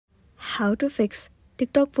How to fix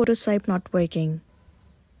TikTok photo swipe not working?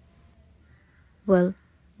 Well,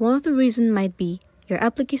 one of the reasons might be your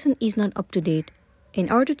application is not up to date.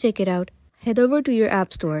 In order to check it out, head over to your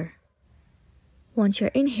app store. Once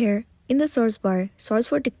you're in here, in the source bar, search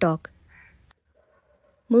for TikTok.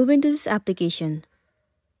 Move into this application.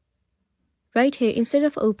 Right here, instead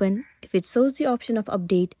of open, if it shows the option of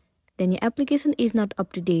update, then your application is not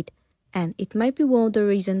up to date, and it might be one of the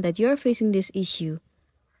reasons that you are facing this issue.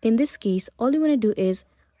 In this case, all you want to do is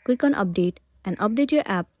click on update and update your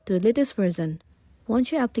app to the latest version.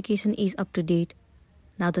 Once your application is up to date,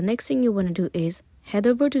 now the next thing you want to do is head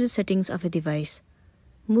over to the settings of your device.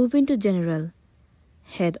 Move into general.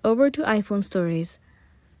 Head over to iPhone storage.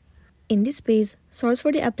 In this page, search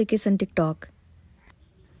for the application TikTok.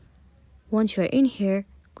 Once you are in here,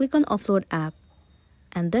 click on offload app.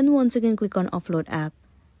 And then once again click on offload app.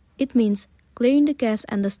 It means clearing the cache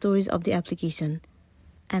and the storage of the application.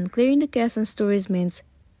 And clearing the cache and storage means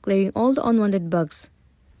clearing all the unwanted bugs.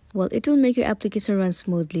 Well, it will make your application run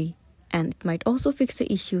smoothly, and it might also fix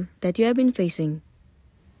the issue that you have been facing.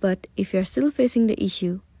 But if you are still facing the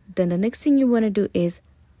issue, then the next thing you want to do is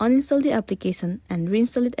uninstall the application and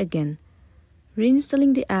reinstall it again.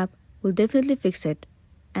 Reinstalling the app will definitely fix it,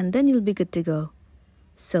 and then you'll be good to go.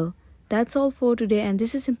 So, that's all for today, and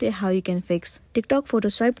this is simply how you can fix TikTok photo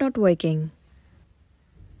swipe not working.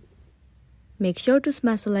 Make sure to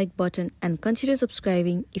smash the like button and consider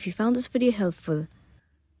subscribing if you found this video helpful.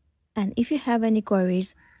 And if you have any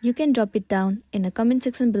queries, you can drop it down in the comment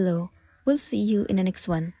section below. We'll see you in the next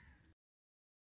one.